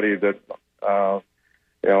the study that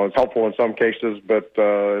it's helpful in some cases, but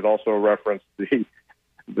it also referenced the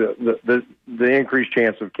increased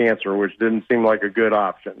chance of cancer, which didn't seem like a good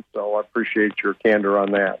option. So I appreciate your candor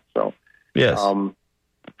on that. So yes. All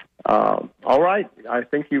right. I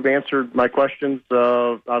think you've answered my questions.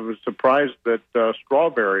 I was surprised that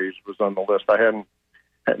strawberries was on the list. I hadn't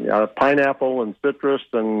pineapple and citrus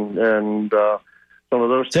and some of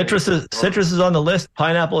those. Citrus is on the list.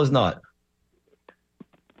 Pineapple is not.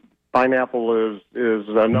 Pineapple is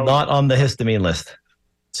not on the histamine list.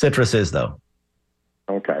 Citrus is, though.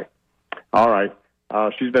 Okay. All right.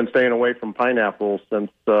 She's been staying away from pineapple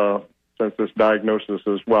since this diagnosis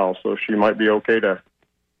as well, so she might be okay to.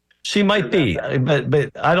 She might be,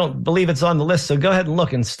 but I don't believe it's on the list. So go ahead and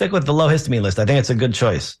look and stick with the low histamine list. I think it's a good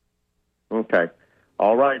choice. Okay.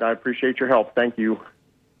 All right. I appreciate your help. Thank you.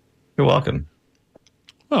 You're welcome.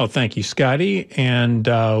 Well, thank you, Scotty. And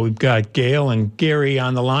we've got Gail and Gary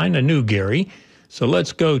on the line, a new Gary. So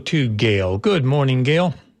let's go to Gail. Good morning,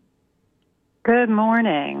 Gail. Good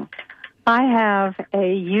morning. I have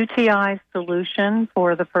a UTI solution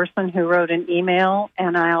for the person who wrote an email,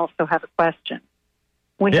 and I also have a question.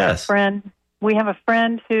 We have a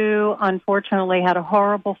friend who unfortunately had a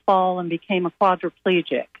horrible fall and became a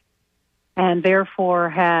quadriplegic, and therefore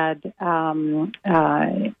had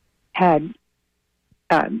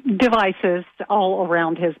devices all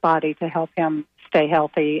around his body to help him stay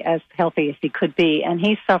healthy as he could be. And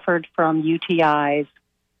he suffered from UTIs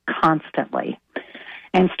constantly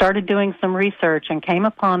and started doing some research and came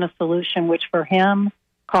upon a solution which for him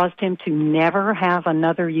caused him to never have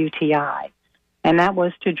another UTI. And that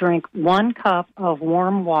was to drink 1 cup of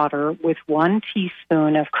warm water with 1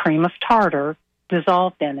 teaspoon of cream of tartar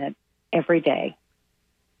dissolved in it every day.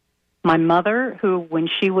 My mother, who when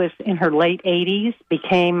she was in her late 80s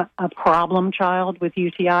became a problem child with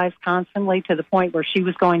UTIs constantly to the point where she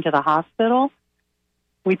was going to the hospital,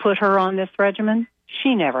 we put her on this regimen.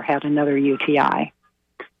 She never had another UTI.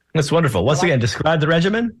 That's wonderful. Once again, describe the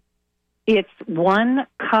regimen. It's 1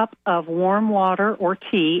 cup of warm water or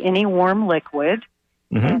tea, any warm liquid,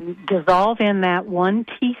 and dissolve in that 1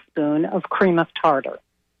 teaspoon of cream of tartar.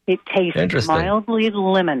 It tastes mildly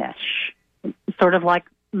lemonish, sort of like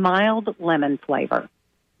mild lemon flavor.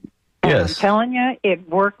 And I'm telling you, it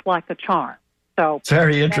worked like a charm. So it's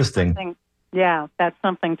very interesting. That's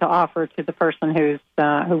something to offer to the person who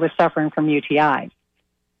was suffering from UTI.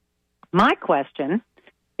 My question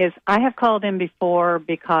is, I have called in before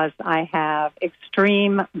because I have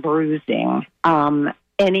extreme bruising.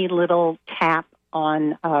 Any little tap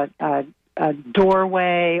on a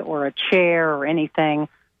doorway or a chair or anything,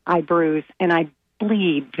 I bruise, and I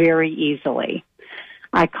bleed very easily.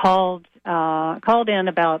 I called in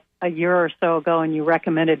about a year or so ago, and you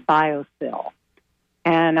recommended BioSil.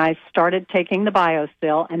 And I started taking the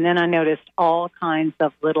BioSil, and then I noticed all kinds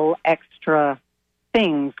of little extra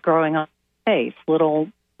things growing on my face, little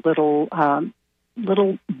bits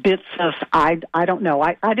of, I don't know.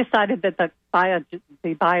 I decided that the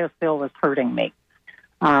BioSil was hurting me.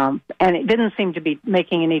 And it didn't seem to be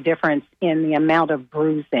making any difference in the amount of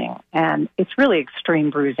bruising. And it's really extreme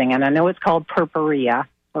bruising. And I know it's called purpura.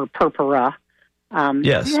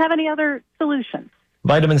 Yes. Do you have any other solutions?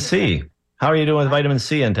 Vitamin C. How are you doing with vitamin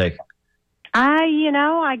C intake?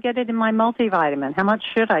 I get it in my multivitamin. How much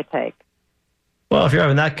should I take? Well, if you're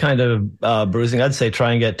having that kind of bruising, I'd say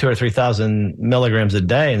try and get 2,000 or 3,000 milligrams a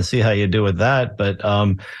day and see how you do with that. But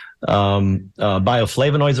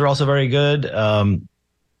bioflavonoids are also very good.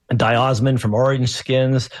 Diosmin from orange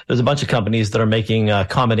skins. There's a bunch of companies that are making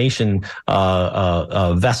combination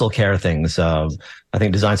vessel care things. I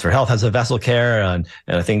think Designs for Health has a Vessel Care, and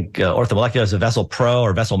I think Orthomolecular has a Vessel Pro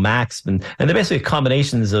or Vessel Max, and they're basically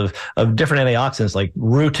combinations of different antioxidants like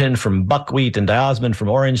rutin from buckwheat and diosmin from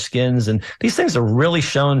orange skins, and these things are really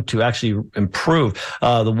shown to actually improve.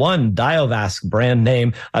 The one Diovask brand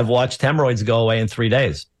name, I've watched hemorrhoids go away in 3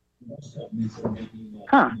 days.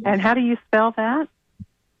 Huh? And how do you spell that?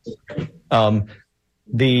 It's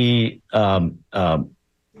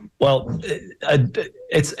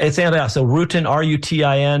antioxidant. So rutin,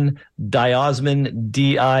 R-U-T-I-N, diosmin,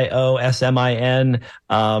 D-I-O-S-M-I-N.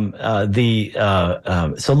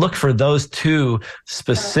 So look for those 2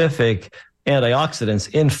 specific antioxidants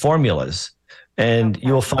in formulas, and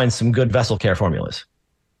you will find some good vessel care formulas.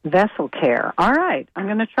 Vessel care. All right, I'm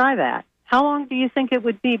going to try that. How long do you think it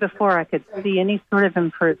would be before I could see any sort of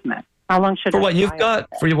improvement? How long should for what you've got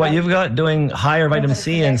doing higher vitamin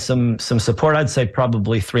C and some support? I'd say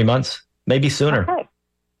probably 3 months, maybe sooner. Okay,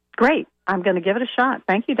 great. I'm going to give it a shot.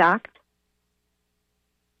 Thank you, Doc.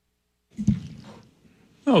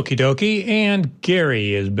 Okie dokie. And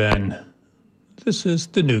Gary has been. This is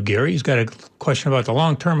the new Gary. He's got a question about the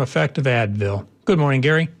long-term effect of Advil. Good morning,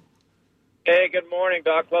 Gary. Hey, good morning,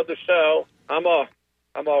 Doc. Love the show. I'm a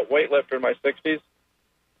weightlifter in my 60s.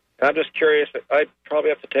 I'm just curious. I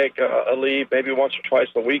probably have to take a leave maybe once or twice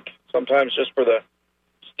a week, sometimes just for the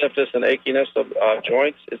stiffness and achiness of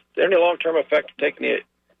joints. Is there any long-term effect of taking the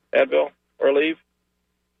Advil or a leave?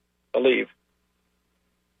 A leave.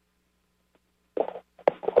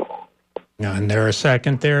 And there a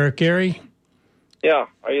second there, Gary? Yeah.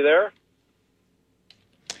 Are you there?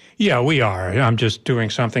 Yeah, we are. I'm just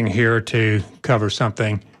doing something here to cover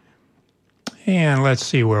something. And let's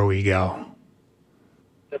see where we go.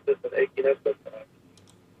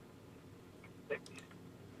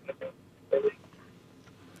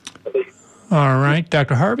 All right,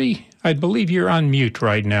 Dr. Harvey, I believe you're on mute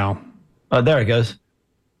right now. Oh, there it goes.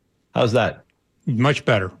 How's that? Much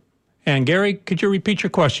better. And Gary, could you repeat your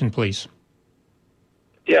question, please?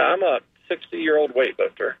 Yeah, I'm a 60-year-old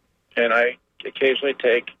weightlifter, and I occasionally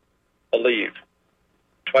take a leave,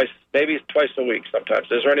 maybe twice a week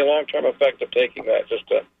sometimes. Is there any long-term effect of taking that just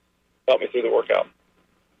to help me through the workout?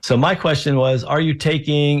 So my question was, are you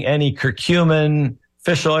taking any curcumin,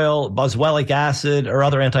 fish oil, boswellic acid, or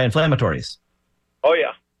other anti-inflammatories? Oh,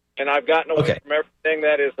 yeah. And I've gotten away from everything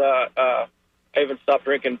that is, I even stopped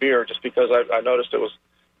drinking beer just because I noticed it was,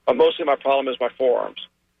 mostly my problem is my forearms.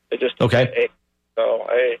 They just ache. So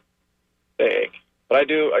they ache. But I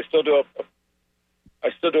still do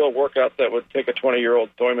a workout that would take a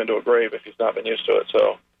 20-year-old, throw him into a grave if he's not been used to it.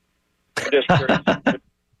 So I'm just curious.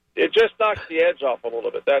 It just knocks the edge off a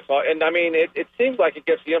little bit. That's all. And I mean, it seems like it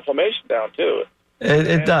gets the inflammation down too.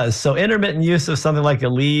 It does. So intermittent use of something like a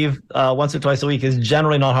leave once or twice a week is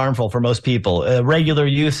generally not harmful for most people. Regular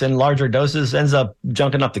use in larger doses ends up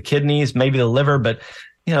junking up the kidneys, maybe the liver, but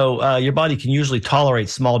your body can usually tolerate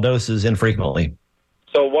small doses infrequently.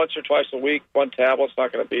 So once or twice a week, one tablet's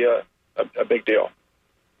not going to be a big deal.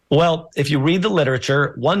 Well, if you read the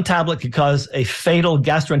literature, one tablet could cause a fatal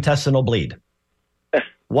gastrointestinal bleed.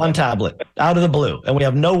 One tablet out of the blue, and we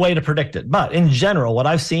have no way to predict it. But in general, what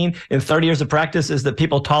I've seen in 30 years of practice is that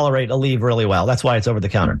people tolerate Aleve really well. That's why it's over the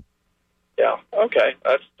counter. Yeah, okay.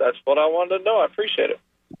 That's what I wanted to know. I appreciate it.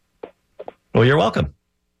 Well, you're welcome.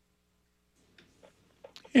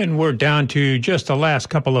 And we're down to just the last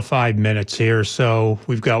couple of 5 minutes here, so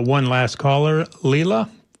we've got one last caller, Leela.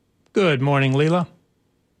 Good morning, Leela.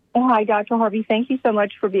 Hi, Dr. Harvey. Thank you so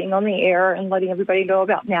much for being on the air and letting everybody know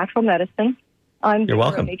about natural medicine. You're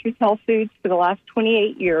welcome. Nature's Health Foods for the last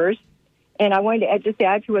 28 years, and I wanted to just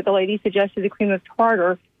add to what the lady suggested, the cream of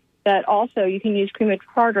tartar, that also you can use cream of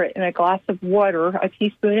tartar in a glass of water, a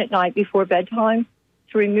teaspoon at night before bedtime,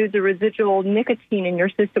 to remove the residual nicotine in your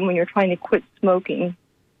system when you're trying to quit smoking.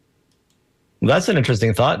 That's an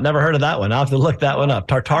interesting thought. Never heard of that one. I'll have to look that one up.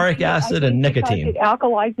 Tartaric acid and nicotine. It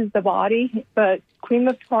alkalizes the body, but cream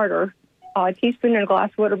of tartar, a teaspoon in a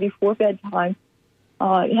glass of water before bedtime,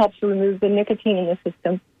 it helps to remove the nicotine in the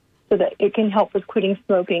system so that it can help with quitting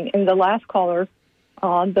smoking. And the last caller,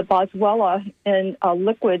 the Boswellia in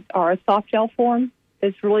liquid or a soft gel form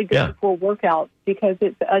is really good before workout because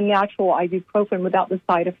it's a natural ibuprofen without the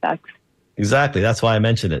side effects. Exactly. That's why I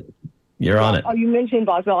mentioned it. You're on it. Oh, you mentioned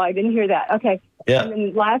Boswellia. I didn't hear that. Okay. Yeah. And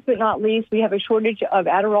then last but not least, we have a shortage of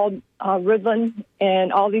Adderall, Ritalin,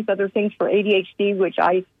 and all these other things for ADHD, which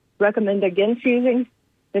I recommend against using.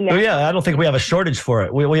 I don't think we have a shortage for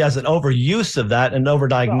it. We have an overuse of that and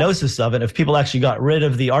overdiagnosis of it. If people actually got rid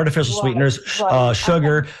of the artificial sweeteners,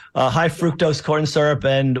 sugar, high fructose corn syrup,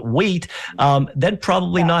 and wheat, they'd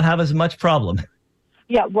probably not have as much problem.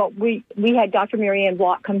 Yeah, well, we had Dr. Mary Ann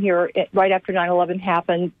Block come here right after 9/11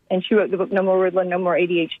 happened, and she wrote the book No More Ritalin, No More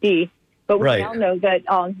ADHD. But we now know that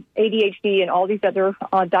ADHD and all these other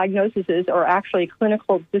diagnoses are actually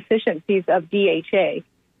clinical deficiencies of DHA.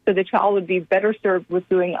 So the child would be better served with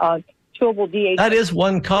doing chewable DHA. That is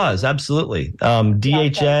one cause, absolutely.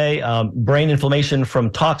 DHA, brain inflammation from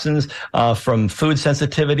toxins, from food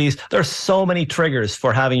sensitivities. There are so many triggers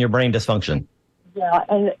for having your brain dysfunction. Yeah,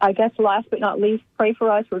 and I guess last but not least, pray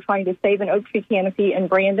for us. We're trying to save an oak tree canopy in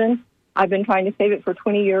Brandon. I've been trying to save it for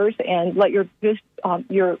 20 years, and let your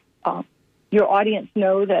audience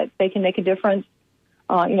know that they can make a difference.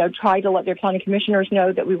 Try to let their county commissioners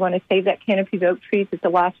know that we want to save that canopy of oak trees. It's the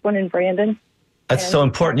last one in Brandon. That's so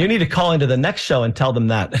important. You need to call into the next show and tell them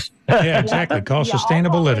that. Yeah, exactly. Call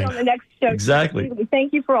Sustainable Living. On the next show. Exactly.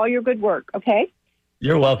 Thank you for all your good work, okay?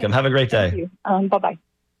 You're welcome. Have a great day. Thank you. Bye-bye.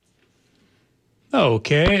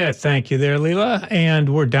 Okay, thank you there, Leela.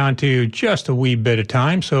 And we're down to just a wee bit of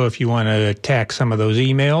time, so if you want to attack some of those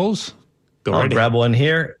emails, go I'll right grab one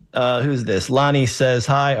here. Who's this? Lonnie says,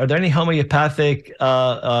 hi, are there any homeopathic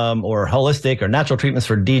or holistic or natural treatments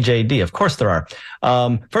for DJD? Of course there are.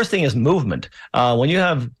 First thing is movement. When you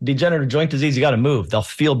have degenerative joint disease, you got to move. They'll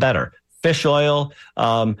feel better. Fish oil,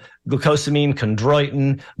 glucosamine,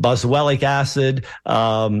 chondroitin, boswellic acid,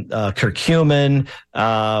 curcumin,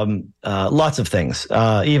 lots of things.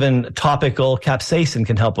 Even topical capsaicin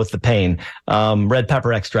can help with the pain, red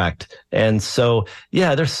pepper extract. And so,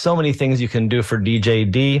 there's so many things you can do for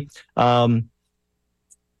DJD.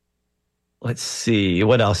 Let's see,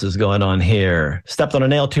 what else is going on here? Stepped on a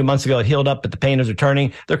nail 2 months ago. It healed up, but the pain is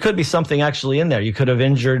returning. There could be something actually in there. You could have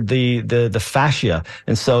injured the fascia.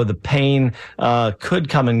 And so the pain could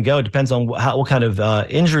come and go. It depends on what kind of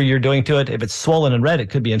injury you're doing to it. If it's swollen and red, it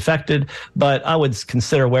could be infected. But I would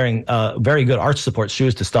consider wearing very good arch support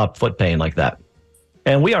shoes to stop foot pain like that.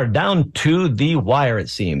 And we are down to the wire, it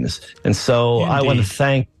seems. And so I want to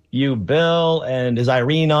thank you, Bill, and is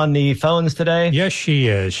Irene on the phones today? Yes, she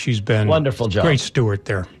is. She's been wonderful job. Great steward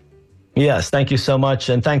there. Yes, thank you so much.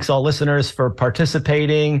 And thanks all listeners for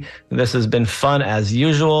participating. This has been fun as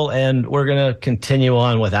usual. And we're going to continue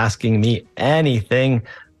on with Asking Me Anything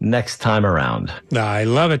next time around. I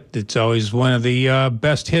love it. It's always one of the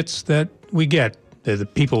best hits that we get. The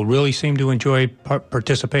people really seem to enjoy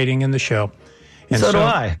participating in the show. And so do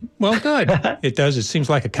I. Well, good. It does. It seems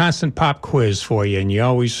like a constant pop quiz for you, and you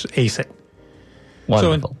always ace it.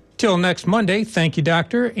 Wonderful. So until next Monday, thank you,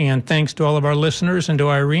 Doctor, and thanks to all of our listeners and to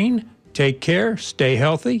Irene. Take care. Stay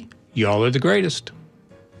healthy. Y'all are the greatest.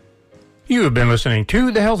 You have been listening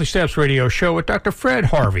to the Healthy Steps Radio Show with Dr. Fred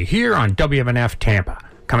Harvey here on WMNF Tampa.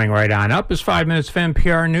 Coming right on up is 5 minutes of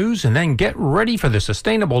NPR News, and then get ready for the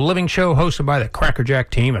Sustainable Living Show hosted by the Crackerjack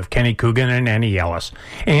team of Kenny Coogan and Annie Ellis.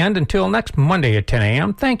 And until next Monday at 10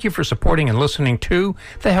 a.m., thank you for supporting and listening to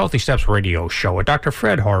the Healthy Steps Radio Show with Dr.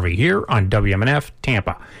 Fred Harvey here on WMNF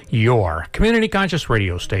Tampa, your community conscious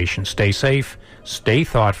radio station. Stay safe, stay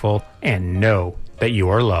thoughtful, and know that you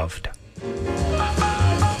are loved.